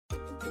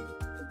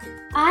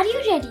Are you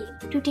ready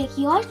to take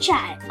your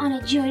child on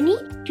a journey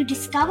to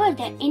discover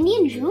their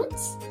Indian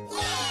roots?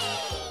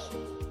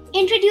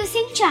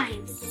 Introducing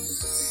Chimes,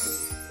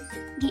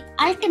 the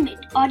ultimate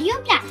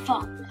audio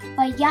platform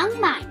for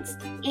young minds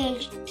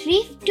aged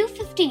 3 to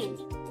 15.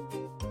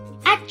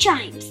 At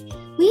Chimes,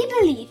 we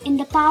believe in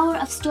the power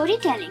of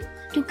storytelling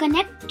to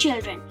connect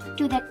children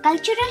to their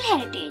cultural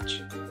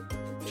heritage.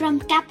 From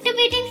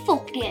captivating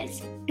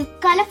folktales to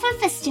colorful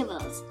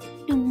festivals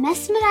to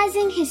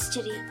mesmerizing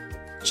history,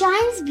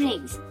 Chimes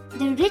brings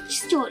the rich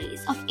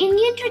stories of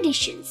Indian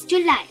traditions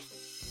to life.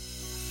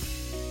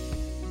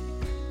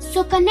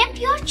 So connect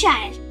your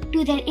child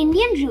to their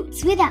Indian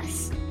roots with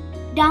us.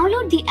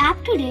 Download the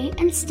app today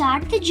and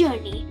start the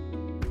journey.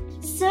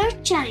 Search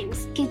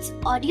Chimes Kids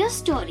Audio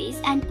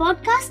Stories and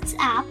Podcasts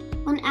app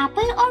on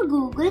Apple or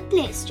Google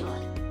Play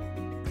Store.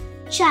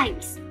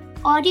 Chimes,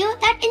 audio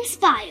that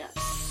inspires.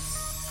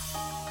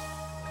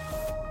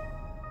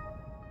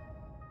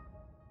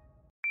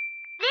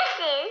 This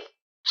is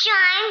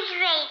Chimes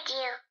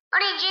Radio,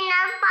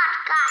 original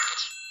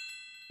podcast.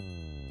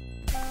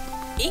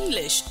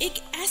 English एक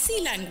ऐसी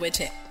language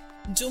है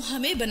जो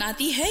हमें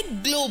बनाती है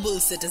global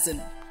citizen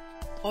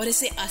और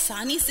इसे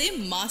आसानी से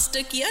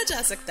मास्टर किया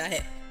जा सकता है।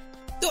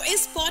 तो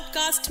इस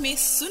पॉडकास्ट में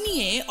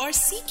सुनिए और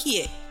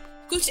सीखिए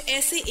कुछ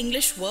ऐसे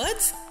इंग्लिश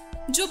वर्ड्स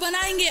जो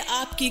बनाएंगे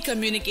आपकी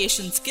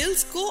कम्युनिकेशन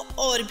स्किल्स को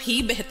और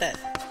भी बेहतर।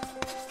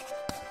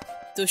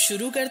 तो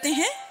शुरू करते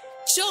हैं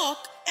chalk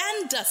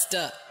and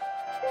duster.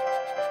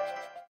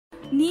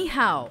 Ni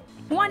hao,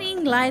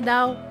 Huaning Lai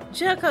Dao,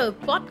 Jerko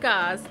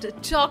podcast,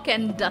 Chalk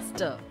and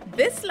Duster.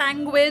 This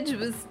language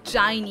was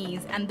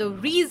Chinese, and the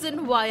reason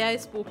why I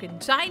spoke in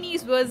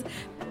Chinese was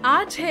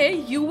आज है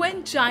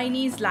UN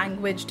Chinese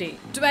Language Day.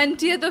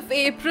 20th of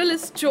April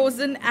is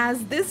chosen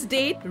as this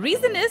date.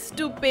 Reason is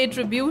to pay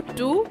tribute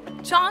to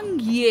Chang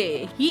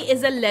Ye. He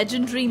is a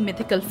legendary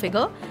mythical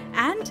figure,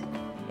 and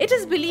it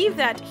is believed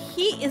that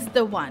he is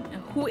the one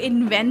who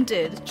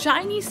invented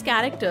Chinese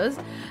characters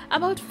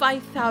about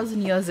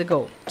 5,000 years ago.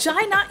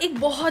 China एक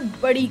बहुत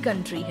बड़ी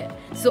country है.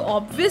 So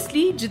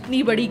obviously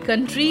जितनी बड़ी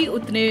country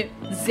उतने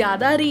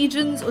ज़्यादा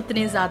regions,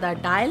 उतने ज़्यादा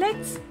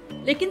dialects.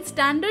 लेकिन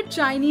स्टैंडर्ड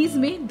चाइनीज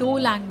में 2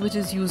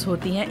 लैंग्वेजेस यूज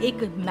होती हैं,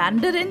 एक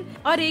मैंडरिन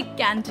और एक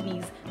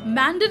कैंटनीज।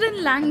 मैंडरिन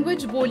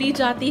लैंग्वेज बोली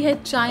जाती है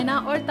चाइना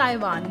और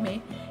ताइवान में,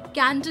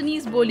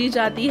 कैंटनीज बोली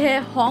जाती है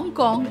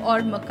हांगकांग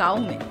और मकाऊ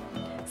में।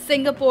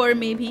 सिंगापुर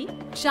में भी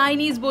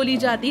चाइनीज बोली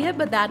जाती है,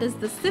 but that is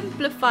the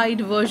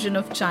simplified version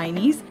of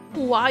Chinese,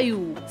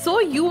 हुआयू। So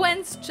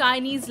यूएन's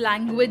Chinese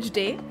Language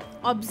Day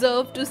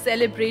observed to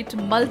celebrate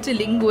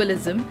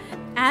multilingualism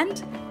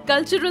and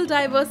cultural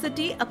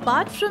diversity.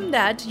 Apart from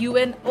that,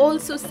 UN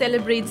also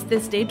celebrates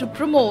this day to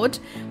promote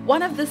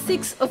one of the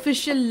 6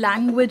 official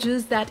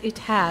languages that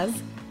it has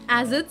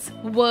as its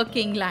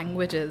working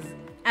languages.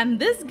 And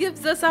this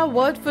gives us our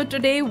word for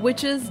today,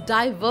 which is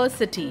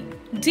diversity.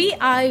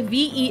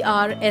 Diversity.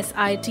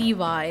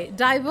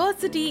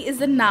 Diversity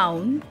is a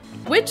noun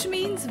which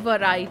means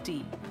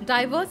variety.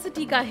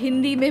 Diversity का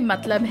हिंदी में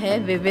मतलब है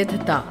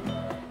विविधता.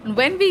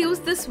 When we use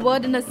this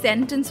word in a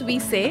sentence, we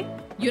say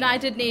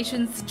United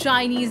Nations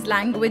Chinese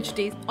Language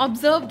Day,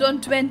 observed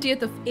on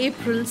 20th of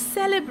April,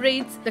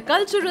 celebrates the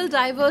cultural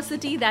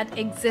diversity that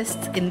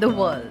exists in the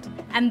world.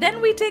 And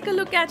then we take a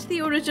look at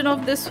the origin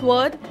of this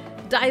word.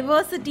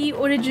 Diversity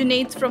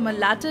originates from a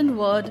Latin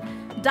word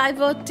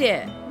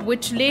divertere,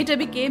 which later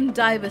became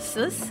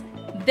diversus,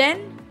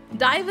 then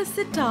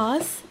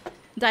diversitas,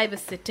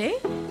 diversity,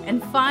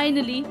 and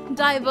finally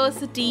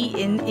diversity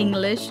in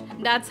English.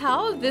 That's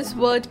how this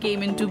word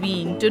came into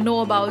being. To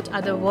know about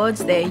other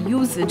words, their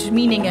usage,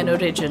 meaning and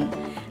origin,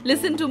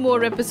 listen to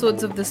more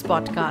episodes of this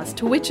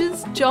podcast, which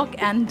is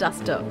Chalk and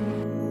Duster.